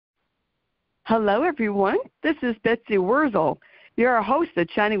Hello, everyone. This is Betsy Wurzel. You're our host of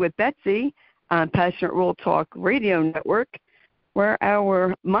Chatting with Betsy on Passionate Real Talk Radio Network, where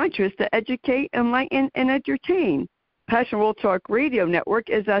our mantra is to educate, enlighten, and entertain. Passionate Real Talk Radio Network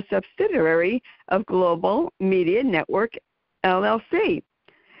is a subsidiary of Global Media Network, LLC.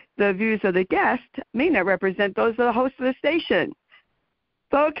 The views of the guest may not represent those of the host of the station.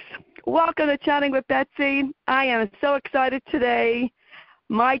 Folks, welcome to Chatting with Betsy. I am so excited today.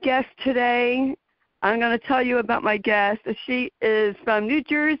 My guest today, I'm going to tell you about my guest. She is from New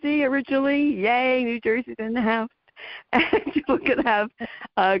Jersey originally. Yay, New Jersey's in the house. And we're going to have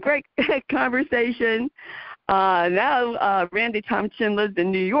a great conversation. Now, Randi Thompson lives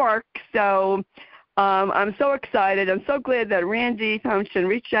in New York, so I'm so excited. I'm so glad that Randi Thompson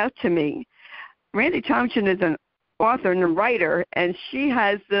reached out to me. Randi Thompson is an author and a writer, and she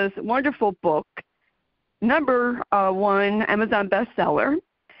has this wonderful book, number one Amazon bestseller,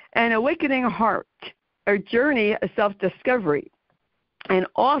 An Awakening Heart, A Journey of Self-Discovery. And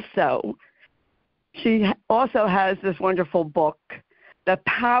also, she also has this wonderful book, The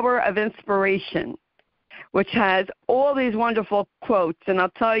Power of Inspiration, which has all these wonderful quotes. And I'll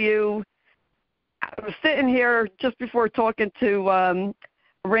tell you, I was sitting here just before talking to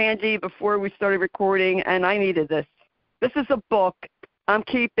Randi before we started recording, and I needed this. This is a book I'm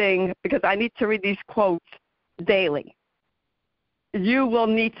keeping because I need to read these quotes daily. You will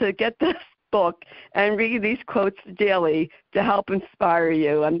need to get this book and read these quotes daily to help inspire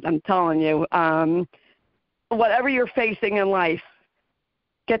you. I'm telling you, whatever you're facing in life,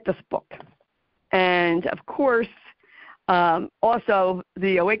 get this book. And, of course, also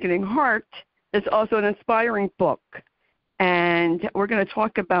The Awakening Heart is also an inspiring book. And we're going to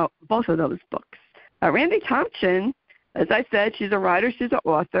talk about both of those books. Randi Thompson, as I said, she's a writer, she's an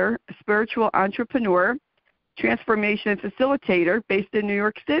author, a spiritual entrepreneur, transformation facilitator based in New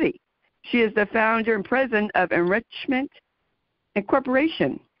York City. She is the founder and president of Enrichment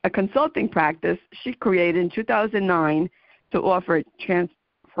Incorporation, a consulting practice she created in 2009 to offer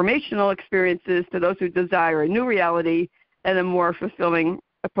transformational experiences to those who desire a new reality and a more fulfilling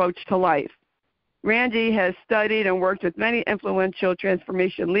approach to life. Randi has studied and worked with many influential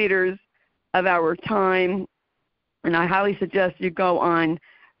transformation leaders of our time, and I highly suggest you go on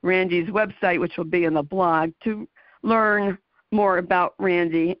Randi's website, which will be in the blog, to learn more about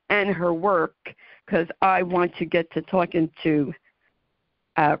Randi and her work, because I want to get to talking to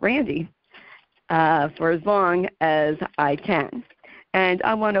Randi for as long as I can. And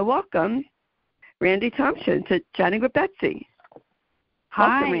I want to welcome Randi Thompson to Chatting with Betsy.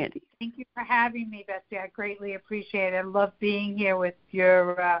 Hi. Welcome, Randi. Thank you for having me, Betsy. I greatly appreciate it. I love being here with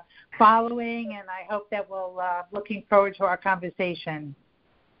your following, and I hope that we'll looking forward to our conversation.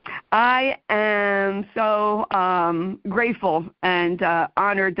 I am so grateful and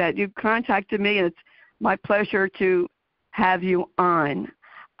honored that you contacted me, and it's my pleasure to have you on.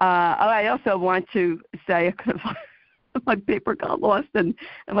 I also want to say, because my paper got lost in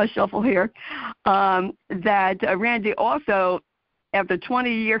my shuffle here, that Randi also, after a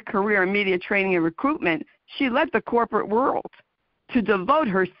 20-year career in media training and recruitment, she left the corporate world to devote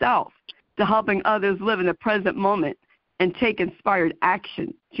herself to helping others live in the present moment and take inspired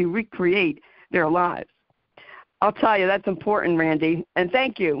action to recreate their lives. I'll tell you, that's important, Randi, and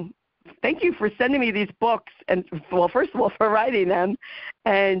thank you. Thank you for sending me these books, and, well, first of all, for writing them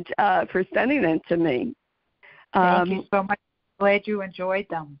and for sending them to me. Thank you so much. Glad you enjoyed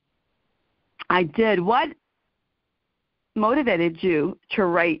them. I did. What motivated you to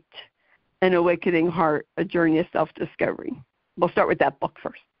write An Awakening Heart, A Journey of Self-Discovery? We'll start with that book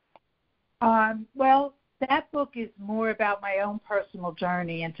first. Well, that book is more about my own personal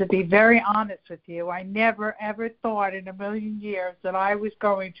journey, and to be very honest with you, I never, ever thought in a million years that I was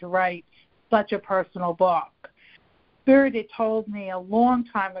going to write such a personal book. Spirit had told me a long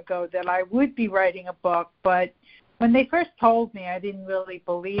time ago that I would be writing a book, but when they first told me, I didn't really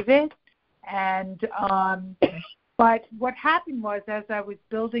believe it. And but what happened was, as I was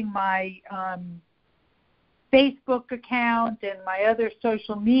building my Facebook account and my other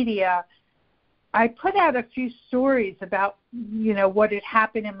social media, I put out a few stories about, what had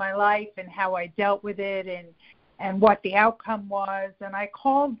happened in my life and how I dealt with it and what the outcome was. And I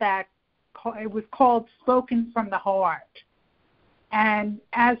called that, it was called Spoken from the Heart. And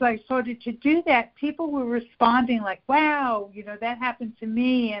as I started to do that, people were responding like, wow, that happened to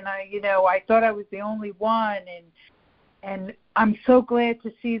me. And I thought I was the only one. And I'm so glad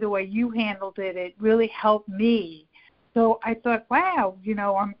to see the way you handled it. It really helped me. So I thought, wow,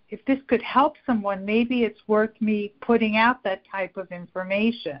 if this could help someone, maybe it's worth me putting out that type of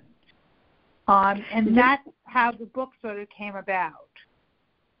information. And that's how the book sort of came about.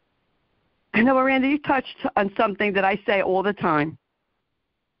 You know, Randi, you touched on something that I say all the time,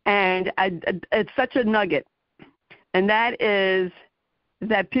 and it's such a nugget, and that is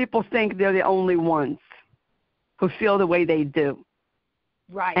that people think they're the only ones who feel the way they do.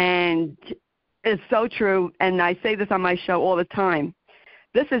 Right. And it's so true, and I say this on my show all the time.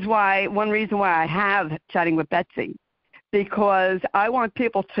 This is why, one reason why I have Chatting with Betsy, because I want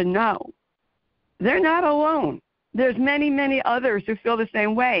people to know they're not alone. There's many, many others who feel the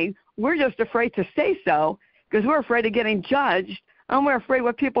same way. We're just afraid to say so because we're afraid of getting judged, and we're afraid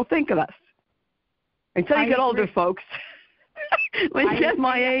what people think of us. Until you get older, folks. When you get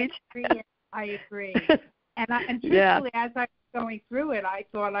my age. I agree. And truthfully, as I was going through it, I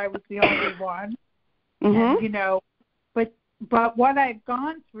thought I was the only one. And, you know, but what I've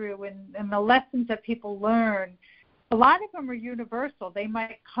gone through and the lessons that people learn, a lot of them are universal. They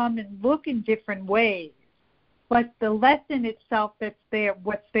might come and look in different ways. But the lesson itself that's there,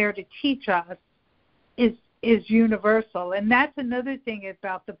 what's there to teach us, is universal. And that's another thing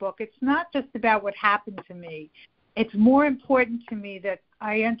about the book. It's not just about what happened to me. It's more important to me that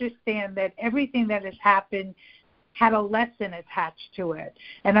I understand that everything that has happened had a lesson attached to it.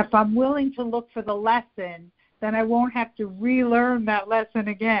 And if I'm willing to look for the lesson, then I won't have to relearn that lesson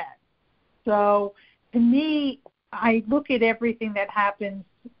again. So to me, I look at everything that happens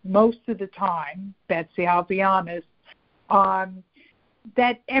most of the time, Betsy, I'll be honest,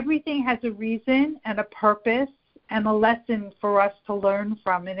 that everything has a reason and a purpose and a lesson for us to learn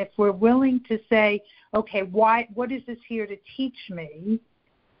from. And if we're willing to say, okay, what is this here to teach me,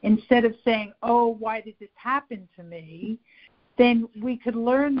 instead of saying, oh, why did this happen to me, then we could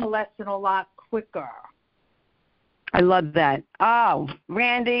learn the lesson a lot quicker. I love that. Oh,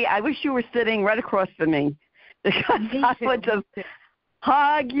 Randi, I wish you were sitting right across from me because I would just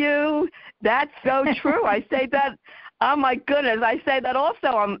hug you. That's so true. I say that. Oh, my goodness. I say that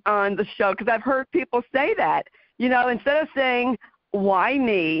also on the show because I've heard people say that. You know, instead of saying, why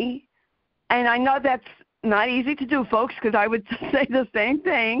me? And I know that's not easy to do, folks, because I would say the same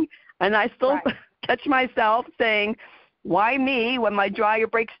thing. And I still catch myself saying, why me, when my dryer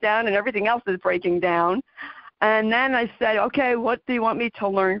breaks down and everything else is breaking down? And then I said, okay, what do you want me to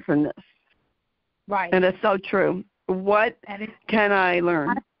learn from this? Right. And it's so true. What can I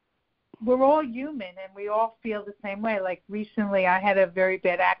learn? We're all human, and we all feel the same way. Like recently I had a very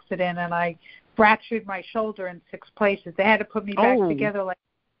bad accident, and I fractured my shoulder in 6 places. They had to put me back together like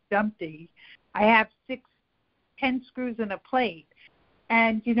Dumpty. I have 10 screws in a plate.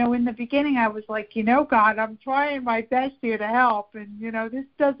 And, you know, in the beginning I was like, you know, God, I'm trying my best here to help, and, you know, this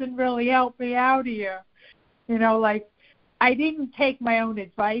doesn't really help me out here. You know, like, I didn't take my own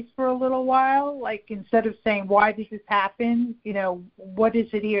advice for a little while. Like, instead of saying, why did this happen? You know, what is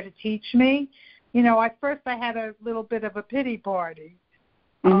it here to teach me? You know, at first I had a little bit of a pity party.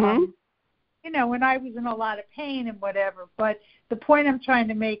 You know, and I was in a lot of pain and whatever. But the point I'm trying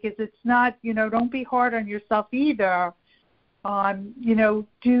to make is it's not, you know, don't be hard on yourself either. You know,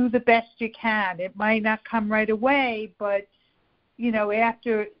 do the best you can. It might not come right away, but, you know,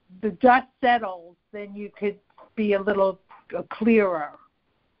 after the dust settles, then you could be a little clearer.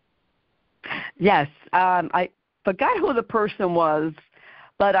 Yes. I forgot who the person was,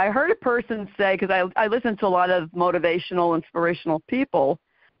 but I heard a person say, because I listen to a lot of motivational, inspirational people,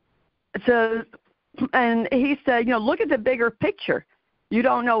 and he said, you know, look at the bigger picture. You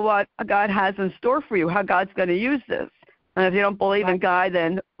don't know what God has in store for you, how God's going to use this. And if you don't believe in God,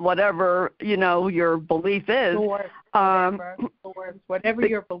 then whatever, you know, your belief is. Whatever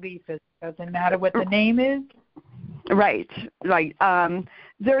your belief is. Doesn't matter what the name is. Right.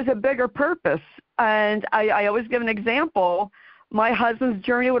 There's a bigger purpose. And I always give an example. My husband's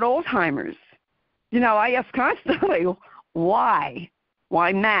journey with Alzheimer's. You know, I ask constantly, why?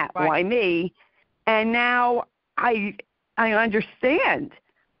 Why Matt? Right. Why me? And now I understand.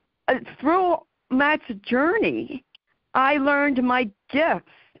 Through Matt's journey, I learned my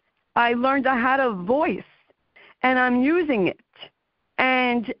gifts. I learned I had a voice, and I'm using it.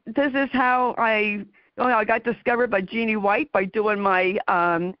 And this is how I got discovered by Jeannie White by doing my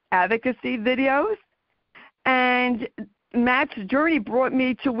advocacy videos. And Matt's journey brought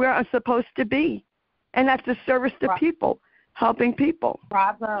me to where I'm supposed to be, and that's the service to people, helping people.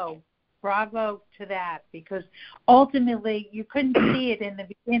 Bravo to that, because ultimately you couldn't see it in the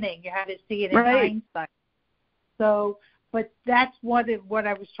beginning. You had to see it in hindsight. So, but that's what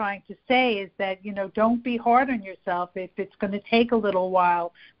I was trying to say is that, you know, don't be hard on yourself if it's going to take a little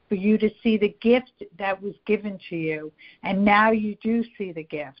while for you to see the gift that was given to you. And now you do see the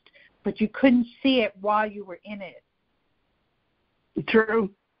gift, but you couldn't see it while you were in it.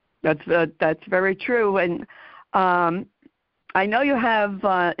 True. That's very true. And I know you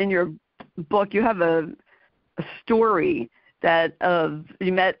have in your book, you have a story that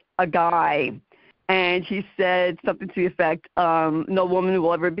you met a guy, and he said something to the effect, no woman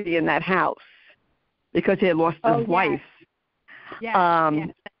will ever be in that house because he had lost his wife. Yes.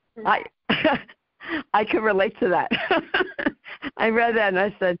 I can relate to that. I read that and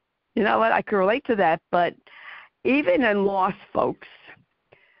I said, you know what, I can relate to that. But even in lost folks,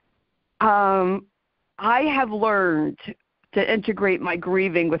 I have learned to integrate my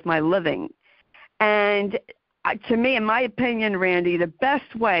grieving with my living. And to me, in my opinion, Randi, the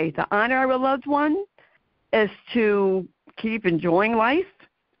best way to honor our loved one is to keep enjoying life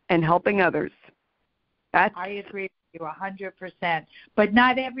and helping others. I agree with you 100%. But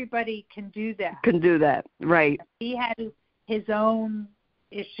not everybody can do that. Right. He had his own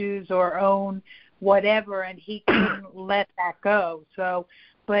issues or own whatever, and he couldn't let that go. So,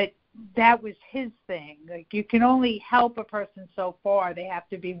 but that was his thing. Like, you can only help a person so far. They have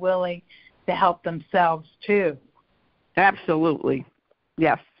to be willing to help themselves too. Absolutely.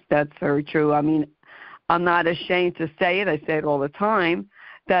 Yes, that's very true. I mean, I'm not ashamed to say it. I say it all the time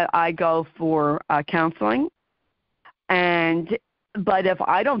that I go for counseling. But if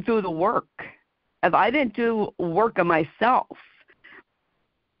I don't do the work, if I didn't do work on myself,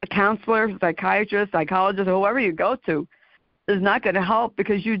 a counselor, psychiatrist, psychologist, whoever you go to, is not going to help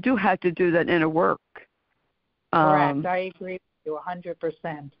because you do have to do that inner work. Correct. I agree with you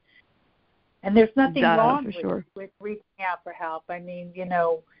 100%. And there's nothing wrong with reaching out for help. I mean,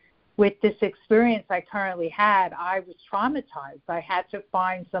 with this experience I currently had, I was traumatized. I had to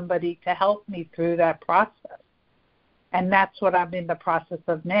find somebody to help me through that process. And that's what I'm in the process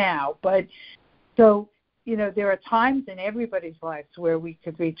of now. But so, there are times in everybody's lives where we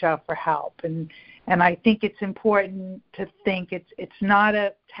could reach out for help. And I think it's important to think it's not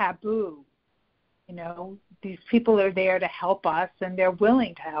a taboo. These people are there to help us, and they're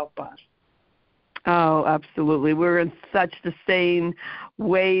willing to help us. Oh, absolutely. We're in such the same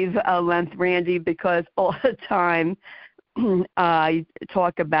wave length, Randi, because all the time I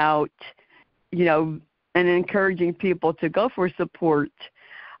talk about, and encouraging people to go for support.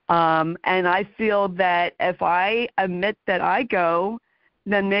 And I feel that if I admit that I go,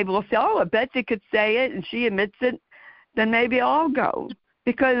 then maybe we'll say, oh, Betsy could say it, and she admits it, then maybe I'll go.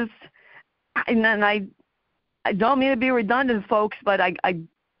 Because, and then I don't mean to be redundant, folks, but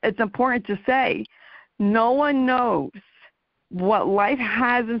it's important to say, no one knows what life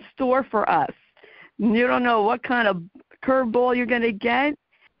has in store for us. You don't know what kind of curveball you're going to get,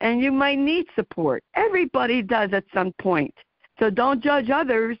 and you might need support. Everybody does at some point. So don't judge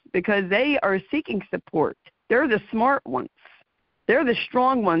others because they are seeking support. They're the smart ones. They're the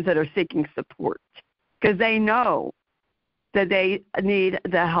strong ones that are seeking support because they know that they need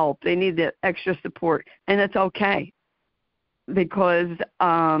the help. They need the extra support, and it's okay because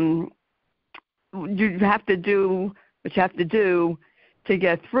you have to do what you have to do to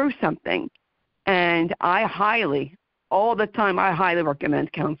get through something. And I highly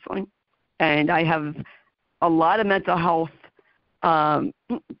recommend counseling. And I have a lot of mental health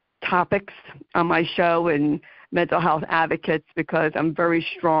topics on my show and mental health advocates because I'm very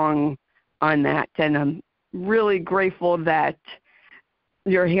strong on that. And I'm really grateful that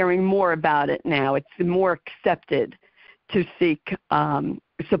you're hearing more about it now. It's more accepted to seek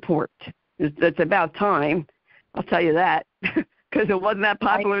support. It's about time, I'll tell you that, because it wasn't that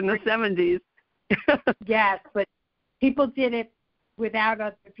popular in the 70s. Yes, but people did it without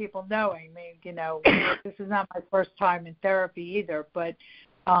other people knowing. I mean, this is not my first time in therapy either, but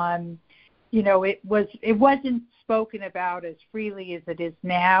it wasn't spoken about as freely as it is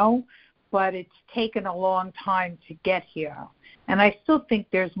now, but it's taken a long time to get here. And I still think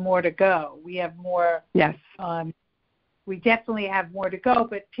there's more to go. We have more. Yes. We definitely have more to go,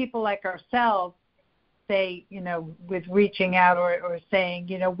 but people like ourselves say, with reaching out or saying,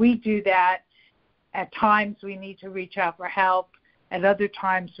 we do that. At times we need to reach out for help. At other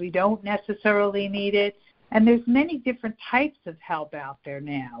times we don't necessarily need it. And there's many different types of help out there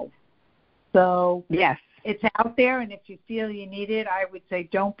now. So yes, it's out there, and if you feel you need it, I would say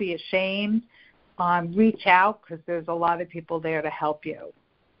don't be ashamed. Reach out because there's a lot of people there to help you.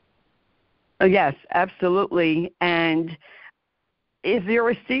 Oh, yes, absolutely. And if you're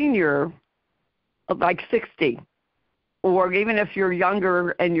a senior, like 60, or even if you're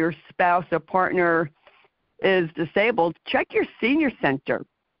younger and your spouse or partner is disabled, check your senior center.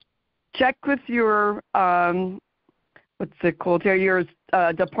 Check with your, what's it called here, your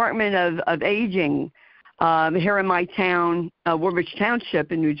Department of Aging. Here in my town, Woodbridge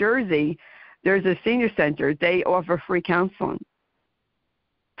Township in New Jersey, there's a senior center. They offer free counseling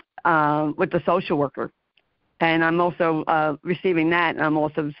with the social worker. And I'm also receiving that, and I'm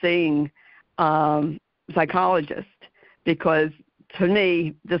also seeing psychologists, because to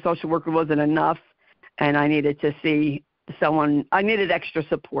me, the social worker wasn't enough, and I needed to see someone. I needed extra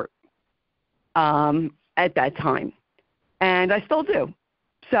support at that time, and I still do.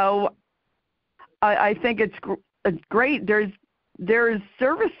 So I think it's great. There's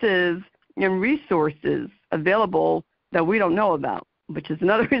services and resources available that we don't know about, which is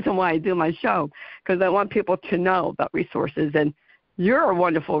another reason why I do my show, because I want people to know about resources. And you're a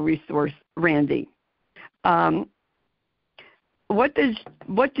wonderful resource, Randi. What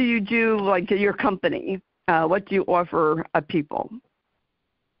do you do, like, at your company? What do you offer people?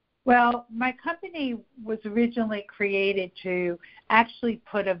 Well, my company was originally created to actually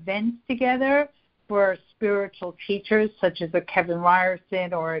put events together for spiritual teachers such as a Kevin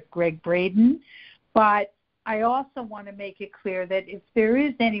Ryerson or a Greg Braden. But I also want to make it clear that if there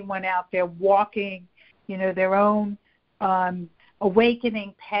is anyone out there walking, their own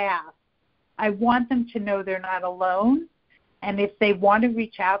awakening path, I want them to know they're not alone. And if they want to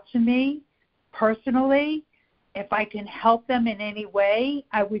reach out to me personally, if I can help them in any way,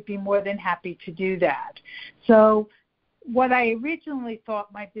 I would be more than happy to do that. So what I originally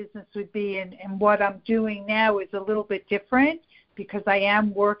thought my business would be and what I'm doing now is a little bit different, because I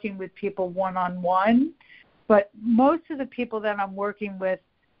am working with people one-on-one. But most of the people that I'm working with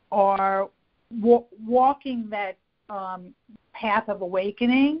are walking that path of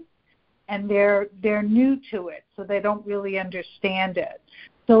awakening, and they're new to it, so they don't really understand it.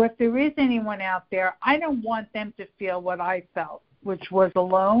 So if there is anyone out there, I don't want them to feel what I felt, which was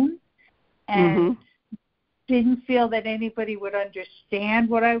alone, and didn't feel that anybody would understand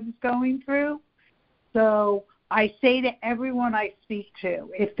what I was going through. So I say to everyone I speak to,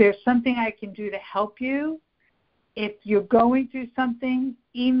 if there's something I can do to help you, if you're going through something,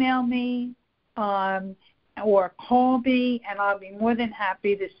 email me or call me, and I'll be more than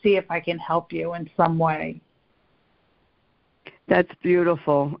happy to see if I can help you in some way. That's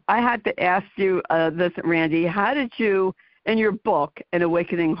beautiful. I had to ask you this, Randi. How did you, in your book, An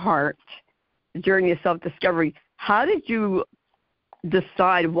Awakening Heart, Journey of Self-Discovery, how did you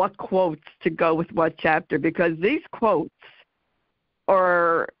decide what quotes to go with what chapter? Because these quotes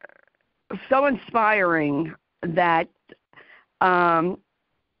are so inspiring that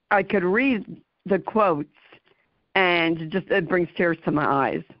I could read the quotes and it brings tears to my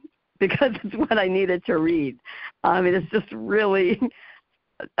eyes, because it's what I needed to read. I mean, it's just really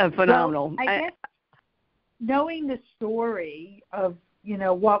phenomenal. Well, I guess knowing the story of,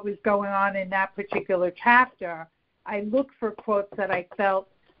 what was going on in that particular chapter, I looked for quotes that I felt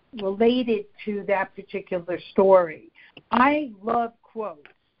related to that particular story. I love quotes.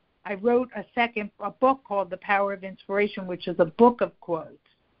 I wrote a book called The Power of Inspiration, which is a book of quotes.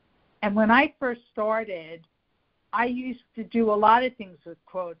 And when I first started, I used to do a lot of things with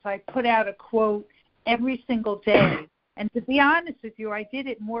quotes. I put out a quote every single day. And to be honest with you, I did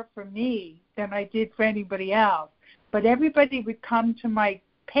it more for me than I did for anybody else. But everybody would come to my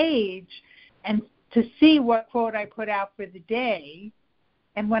page and to see what quote I put out for the day.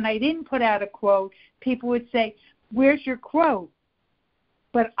 And when I didn't put out a quote, people would say, "Where's your quote?"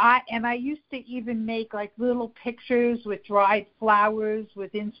 But I used to even make like little pictures with dried flowers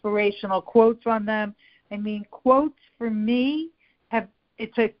with inspirational quotes on them. I mean, quotes for me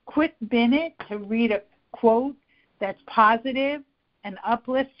it's a quick minute to read a quote that's positive and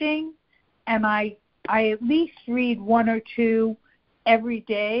uplifting, and I at least read one or two every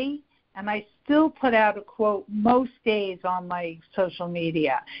day, and I still put out a quote most days on my social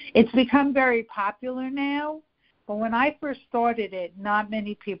media. It's become very popular now, but when I first started it, not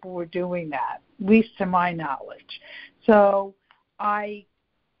many people were doing that, at least to my knowledge. So I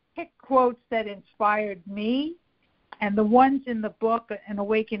picked quotes that inspired me, and the ones in the book, An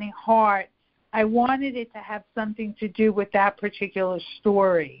Awakening Heart, I wanted it to have something to do with that particular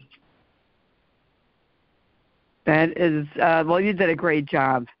story. That is, well, you did a great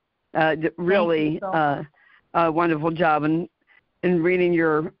job. Really a wonderful job in reading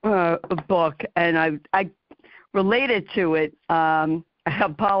your book. And I related to it. I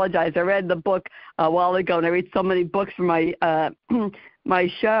apologize. I read the book a while ago, and I read so many books for my my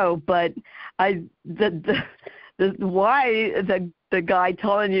show. But why the guy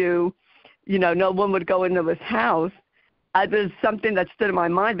telling you, no one would go into his house, was something that stood in my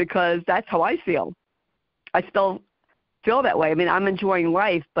mind, because that's how I feel. I still feel that way. I mean, I'm enjoying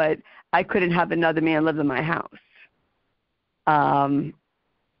life, but I couldn't have another man live in my house. I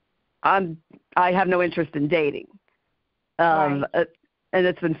have no interest in dating. Right. And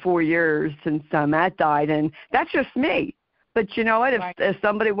it's been 4 years since Matt died, and that's just me. But you know what? If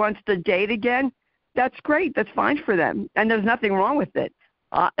somebody wants to date again, that's great. That's fine for them, and there's nothing wrong with it.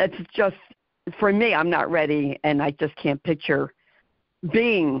 It's just, for me, I'm not ready, and I just can't picture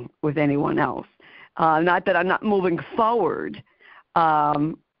being with anyone else. Not that I'm not moving forward.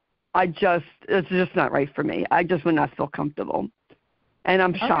 It's just not right for me. I just would not feel comfortable. And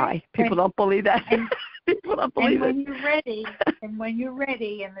I'm shy. Right. People don't believe that. People don't believe and when it. you're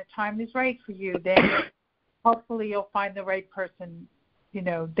ready, and the time is right for you, then hopefully you'll find the right person,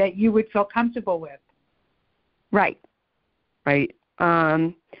 that you would feel comfortable with. Right.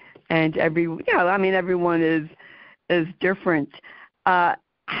 And everyone is different.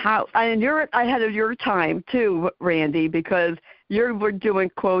 You're ahead of your time too, Randi, because you were doing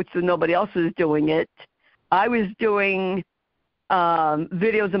quotes and nobody else was doing it. I was doing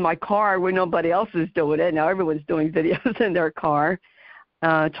videos in my car where nobody else is doing it. Now everyone's doing videos in their car,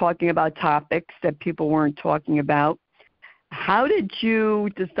 talking about topics that people weren't talking about. How did you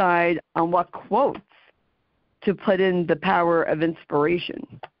decide on what quotes to put in the power of inspiration?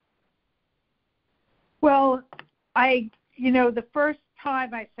 Well, the first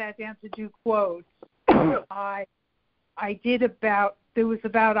time I sat down to do quotes, I did there was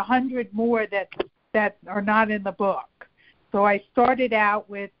about 100 more that are not in the book. So I started out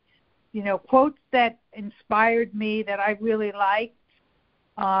with, quotes that inspired me that I really liked,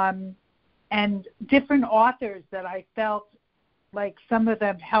 and different authors that I felt like some of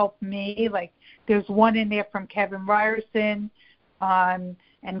them helped me. Like there's one in there from Kevin Ryerson, and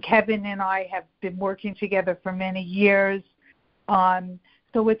Kevin and I have been working together for many years.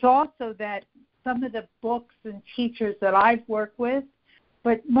 So it's also that some of the books and teachers that I've worked with,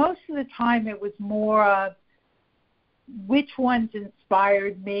 but most of the time it was more of which ones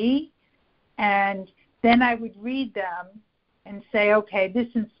inspired me, and then I would read them and say, okay, this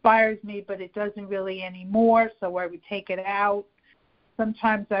inspires me, but it doesn't really anymore, so I would take it out.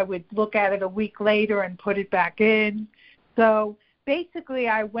 Sometimes I would look at it a week later and put it back in. So basically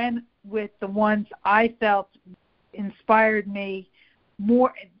I went with the ones I felt inspired me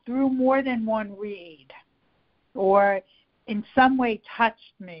through more than one read, or in some way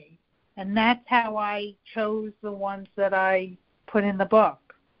touched me. And that's how I chose the ones that I put in the book.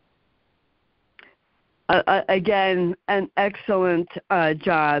 Again, an excellent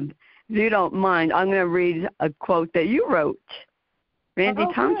job. If you don't mind, I'm going to read a quote that you wrote, Randi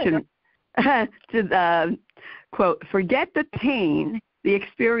Thompson. To the quote, "Forget the pain the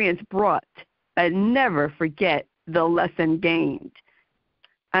experience brought, and never forget the lesson gained."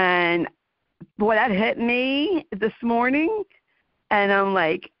 And boy, that hit me this morning, and I'm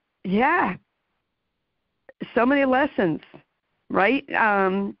like, yeah, so many lessons, right?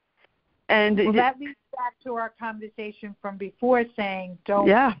 And that leads back to our conversation from before, saying, don't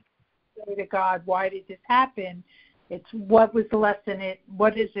say to God, why did this happen? It's what was the lesson?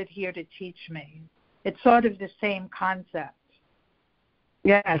 What is it here to teach me? It's sort of the same concept.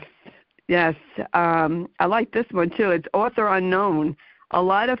 Yes. I like this one, too. It's author unknown. A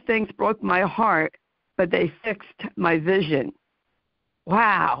lot of things broke my heart, but they fixed my vision.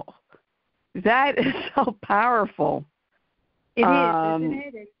 Wow. That is so powerful. It is,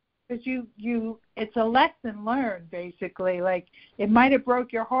 isn't it? Because it's a lesson learned, basically. Like, it might have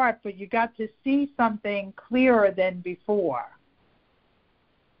broke your heart, but you got to see something clearer than before.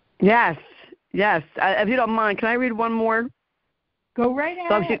 Yes. If you don't mind, can I read one more? Go right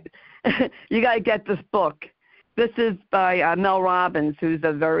ahead. So you got to get this book. This is by Mel Robbins, who's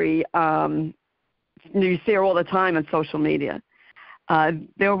a very, you see her all the time on social media.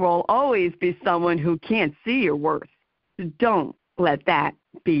 There will always be someone who can't see your worth. Don't let that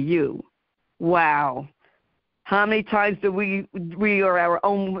be you. Wow. How many times do we are our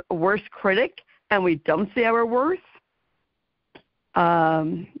own worst critic and we don't see our worth?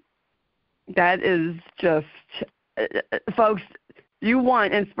 That is just, folks, you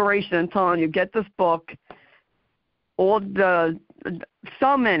want inspiration. I'm telling you, get this book. So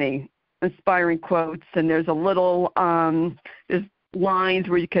many inspiring quotes, and there's a little, there's lines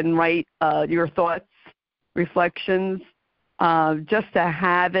where you can write your thoughts, reflections, just to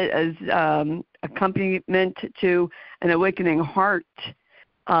have it as accompaniment to an awakening heart.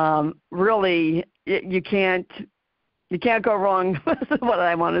 Really, you can't go wrong with what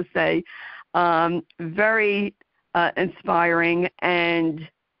I want to say. Very inspiring, and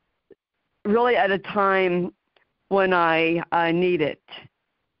really at a time when I need it.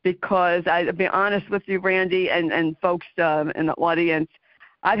 Because I'll be honest with you, Randi, and folks in the audience,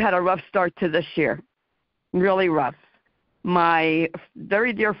 I've had a rough start to this year, really rough. My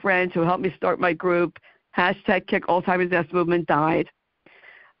very dear friend who helped me start my group, #Kick Alzheimer's Death Movement, died.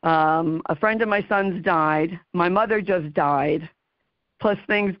 A friend of my son's died. My mother just died, plus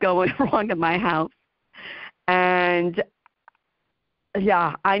things going wrong in my house. And,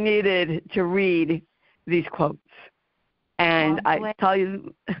 yeah, I needed to read these quotes. And I tell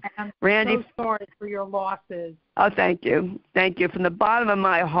you, I'm Randy. so sorry for your losses. Oh, thank you. Thank you. From the bottom of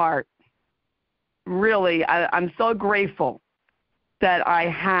my heart, really, I'm so grateful that I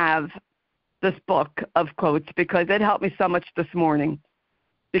have this book of quotes because it helped me so much this morning.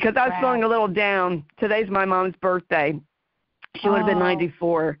 Because I was feeling a little down. Today's my mom's birthday. She would have been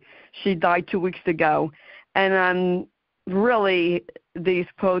 94. She died 2 weeks ago. And really, these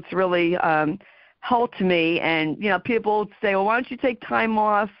quotes really helped me. And, you know, people say, well, why don't you take time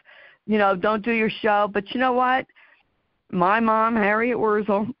off? You know, don't do your show. But you know what? My mom, Harriet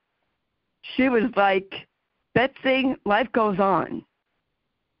Wurzel, she was like, Betsy, life goes on.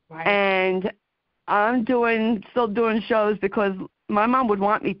 Right. And I'm still doing shows because my mom would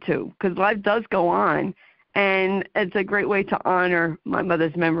want me to, because life does go on. And it's a great way to honor my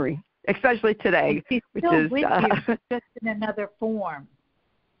mother's memory, especially today. She's still with you, just in another form.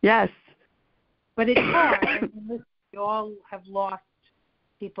 Yes. But it's hard. I mean, listen, we all have lost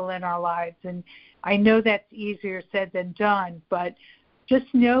people in our lives, and I know that's easier said than done, but just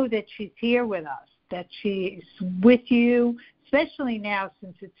know that she's here with us, that she's with you, especially now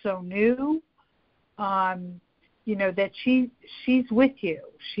since it's so new. You know, that she's with you.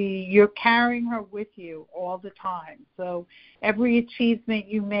 You're carrying her with you all the time. So every achievement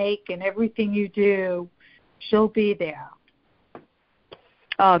you make and everything you do, she'll be there.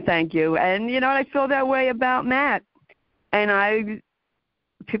 Oh, thank you. And, you know, I feel that way about Matt. And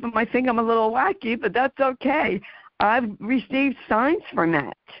people might think I'm a little wacky, but that's okay. I've received signs from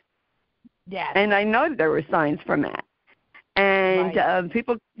Matt. Yes. And I know there were signs from Matt. And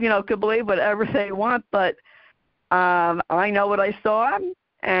people, you know, could believe whatever they want, but I know what I saw,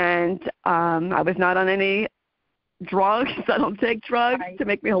 and I was not on any drugs. I don't take drugs to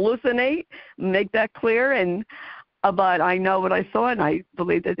make me hallucinate. Make that clear. And but I know what I saw, and I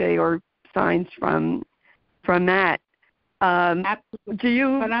believe that they were signs from Matt. Absolutely. Do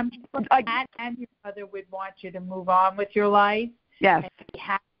you? But I'm sure Matt and your mother would want you to move on with your life. Yes. And be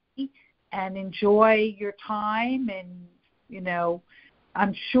happy and enjoy your time, and you know.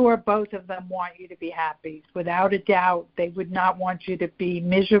 I'm sure both of them want you to be happy. Without a doubt, they would not want you to be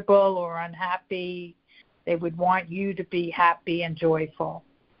miserable or unhappy. They would want you to be happy and joyful.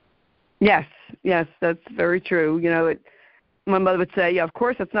 Yes, that's very true. You know, my mother would say, yeah, of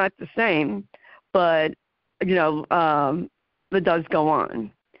course it's not the same, but, you know, it does go on.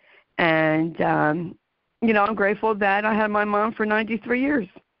 And, you know, I'm grateful that I had my mom for 93 years.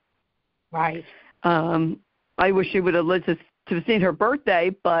 Right. I wish she would have lived to have seen her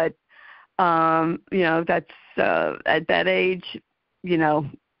birthday, but you know, that's at that age, you know,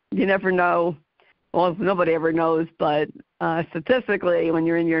 you never know. Well, nobody ever knows, but statistically, when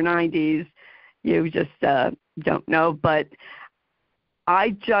you're in your 90s, you just don't know. But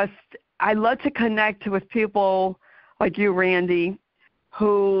I love to connect with people like you, Randy,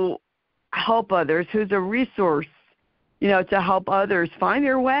 who help others, who's a resource, you know, to help others find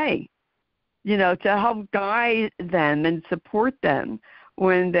their way. You know, to help guide them and support them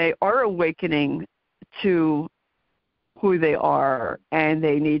when they are awakening to who they are and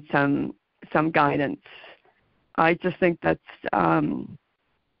they need some guidance. I just think that's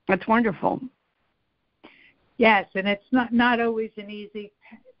wonderful. Yes, and it's not always an easy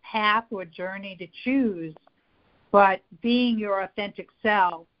path or journey to choose, but being your authentic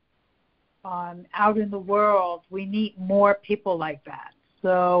self out in the world, we need more people like that.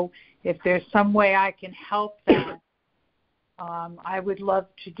 So if there's some way I can help that, I would love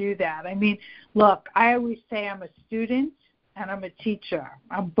to do that. I mean, look, I always say I'm a student and I'm a teacher.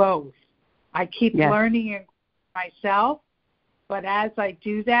 I'm both. I keep learning myself, but as I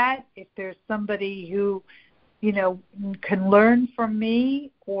do that, if there's somebody who, you know, can learn from me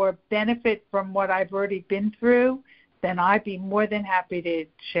or benefit from what I've already been through, then I'd be more than happy to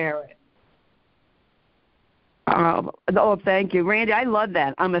share it. Oh, thank you, Randy. I love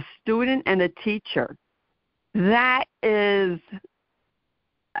that. I'm a student and a teacher. That is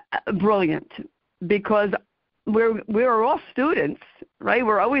brilliant because we're all students, right?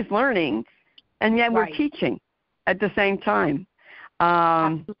 We're always learning, and yet we're teaching at the same time.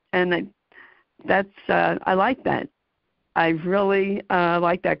 And that's I like that. I really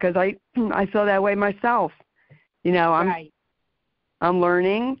like that because I feel that way myself. You know, I'm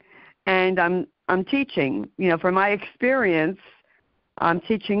learning, and I'm teaching. You know, from my experience, I'm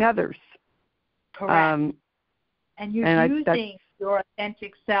teaching others. Correct. And you're using your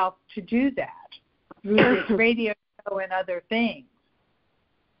authentic self to do that through this radio show and other things.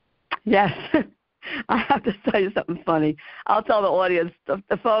 Yes. I have to tell you something funny. I'll tell the audience,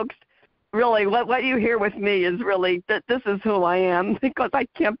 the folks, really, what you hear with me is really that this is who I am because I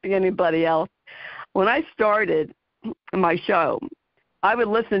can't be anybody else. When I started my show, I would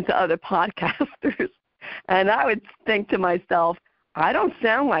listen to other podcasters, and I would think to myself, I don't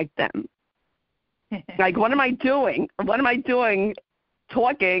sound like them. Like, what am I doing? What am I doing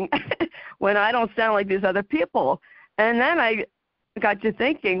talking when I don't sound like these other people? And then I got to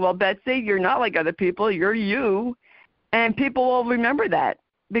thinking, well, Betsy, you're not like other people. You're you. And people will remember that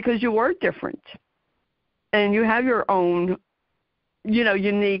because you were different. And you have your own,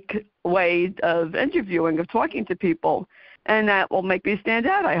 unique way of interviewing, of talking to people. And that will make me stand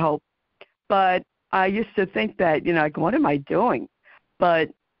out, I hope. But I used to think that, like, what am I doing? But,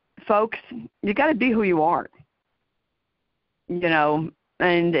 folks, you got to be who you are.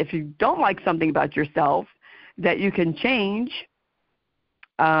 And if you don't like something about yourself that you can change,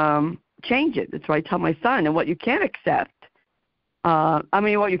 change it. That's what I tell my son. And what you can't accept,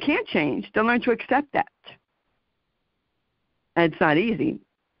 what you can't change, then learn to accept that. And it's not easy,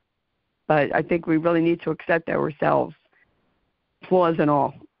 but I think we really need to accept ourselves, flaws and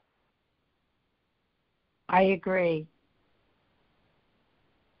all. I agree.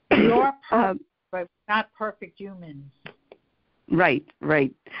 You're perfect, but not perfect humans. Right.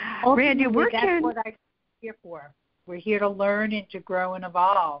 Randy, that's what I'm here for. We're here to learn and to grow and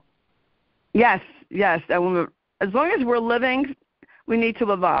evolve. Yes. And as long as we're living, we need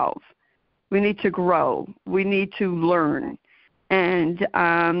to evolve. We need to grow. We need to learn. And,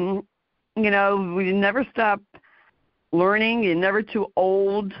 we never stop learning. You're never too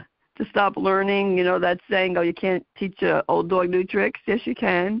old to stop learning. That saying, you can't teach an old dog new tricks. Yes, you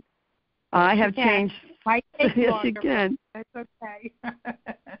can. I have changed. Yes, you can. That's okay.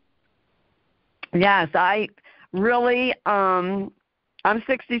 Yes, I really, I'm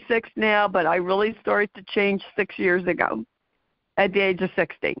 66 now, but I really started to change 6 years ago at the age of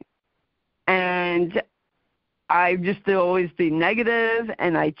 60. And I used to always be negative,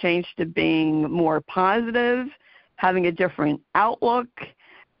 and I changed to being more positive, having a different outlook,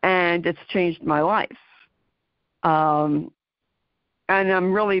 and it's changed my life. And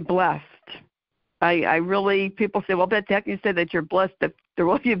I'm really blessed. I really, people say, well, Betsy, how can you say that you're blessed after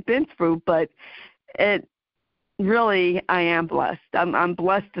what you've been through? But it really, I am blessed. I'm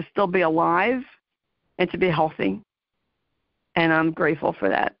blessed to still be alive and to be healthy. And I'm grateful for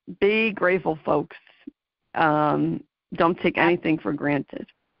that. Be grateful, folks. Don't take anything for granted.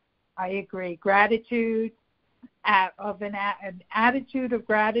 I agree. Gratitude, an attitude of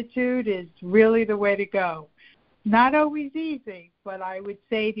gratitude is really the way to go. Not always easy, but I would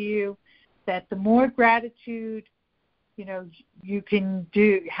say to you that the more gratitude, you can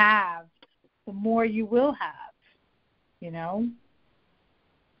have, the more you will have,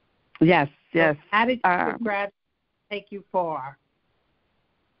 Yes. So attitude of gratitude take you far.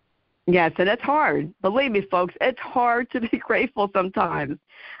 Yes, and it's hard. Believe me, folks, it's hard to be grateful sometimes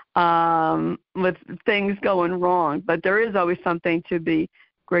with things going wrong, but there is always something to be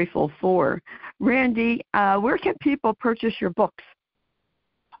grateful for. Randi, where can people purchase your books?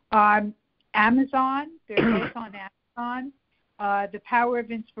 Amazon. They're both on Amazon. The Power of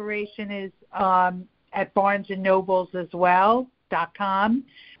Inspiration is at BarnesandNobles as well.com.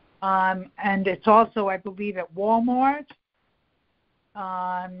 And it's also, I believe, at Walmart.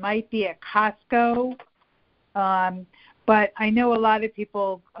 Might be at Costco. But I know a lot of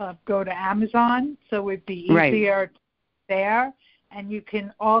people go to Amazon, so it would be easier there. And you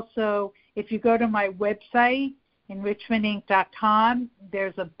can also, if you go to my website, enrichmentinc.com,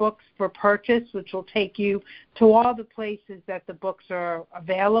 there's a books for purchase, which will take you to all the places that the books are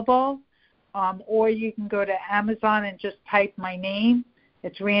available. Or you can go to Amazon and just type my name.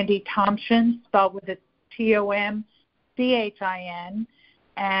 It's Randi Tomchin, spelled with a Tomchin,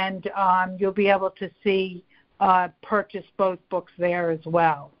 and you'll be able to purchase both books there as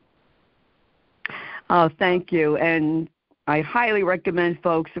well. Oh, thank you. And I highly recommend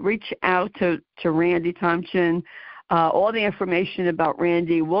folks reach out to Randi Tomchin. All the information about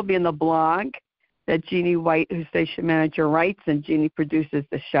Randi will be in the blog that Jeannie White, who's station manager, writes, and Jeannie produces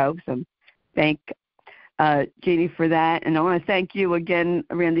the show. So thank Jeannie for that. And I want to thank you again,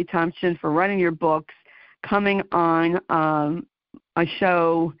 Randi Tomchin, for running your books, coming on a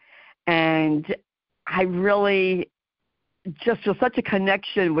show, and I really just feel such a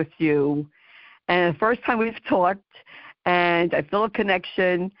connection with you. And the first time we've talked, and I feel a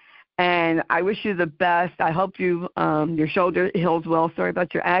connection, and I wish you the best. I hope your shoulder heals well. Sorry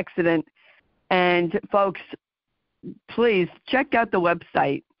about your accident. And, folks, please check out the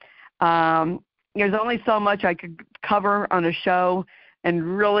website. There's only so much I could cover on a show,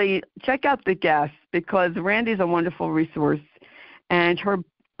 and really check out the guests because Randi's a wonderful resource. And her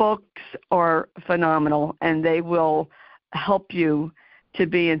books are phenomenal, and they will help you to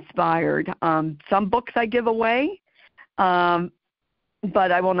be inspired. Some books I give away, but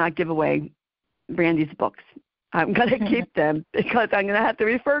I will not give away Randi's books. I'm going to keep them because I'm going to have to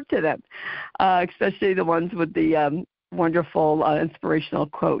refer to them, especially the ones with the wonderful inspirational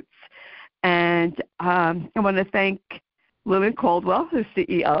quotes. And I want to thank Lewin Caldwell, who's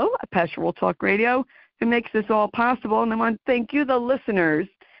CEO of Perpetual Talk Radio, who makes this all possible. And I want to thank you, the listeners.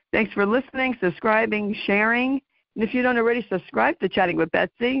 Thanks for listening, subscribing, sharing. And if you don't already subscribe to Chatting with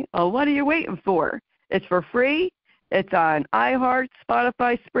Betsy, what are you waiting for? It's for free. It's on iHeart,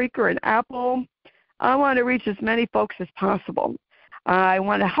 Spotify, Spreaker, and Apple. I want to reach as many folks as possible. I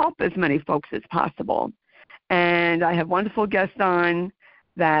want to help as many folks as possible. And I have wonderful guests on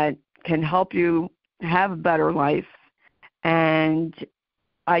that can help you have a better life. And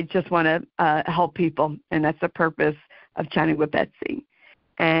I just want to help people, and that's the purpose of Chatting with Betsy.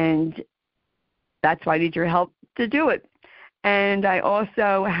 And that's why I need your help to do it. And I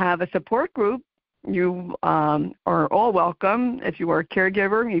also have a support group. You are all welcome if you are a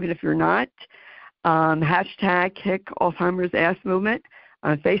caregiver, even if you're not. Hashtag Hick Alzheimer's Ass Movement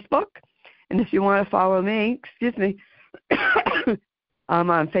on Facebook. And if you want to follow me,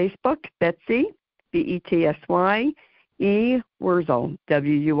 I'm on Facebook, Betsy, Betsy, Wurzel,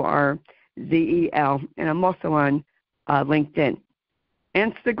 Wurzel. And I'm also on LinkedIn.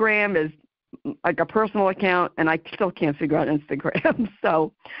 Instagram is like a personal account, and I still can't figure out Instagram.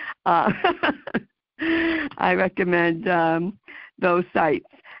 So I recommend those sites.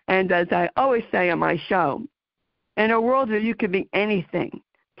 And as I always say on my show, in a world where you can be anything,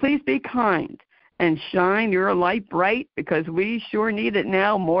 please be kind and shine your light bright, because we sure need it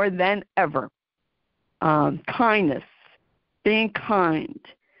now more than ever. Kindness, being kind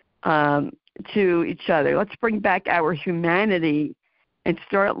to each other. Let's bring back our humanity and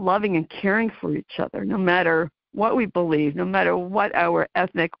start loving and caring for each other, no matter what we believe, no matter what our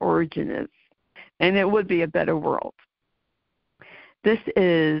ethnic origin is. And it would be a better world. This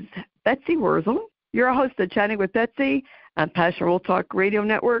is Betsy Wurzel, your host of Chatting with Betsy on Perpetual Talk Radio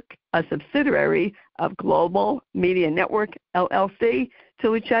Network, a subsidiary of Global Media Network, LLC.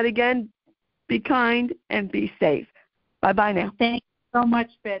 Till we chat again, be kind and be safe. Bye-bye now. Thank you so much,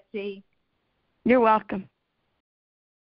 Betsy. You're welcome.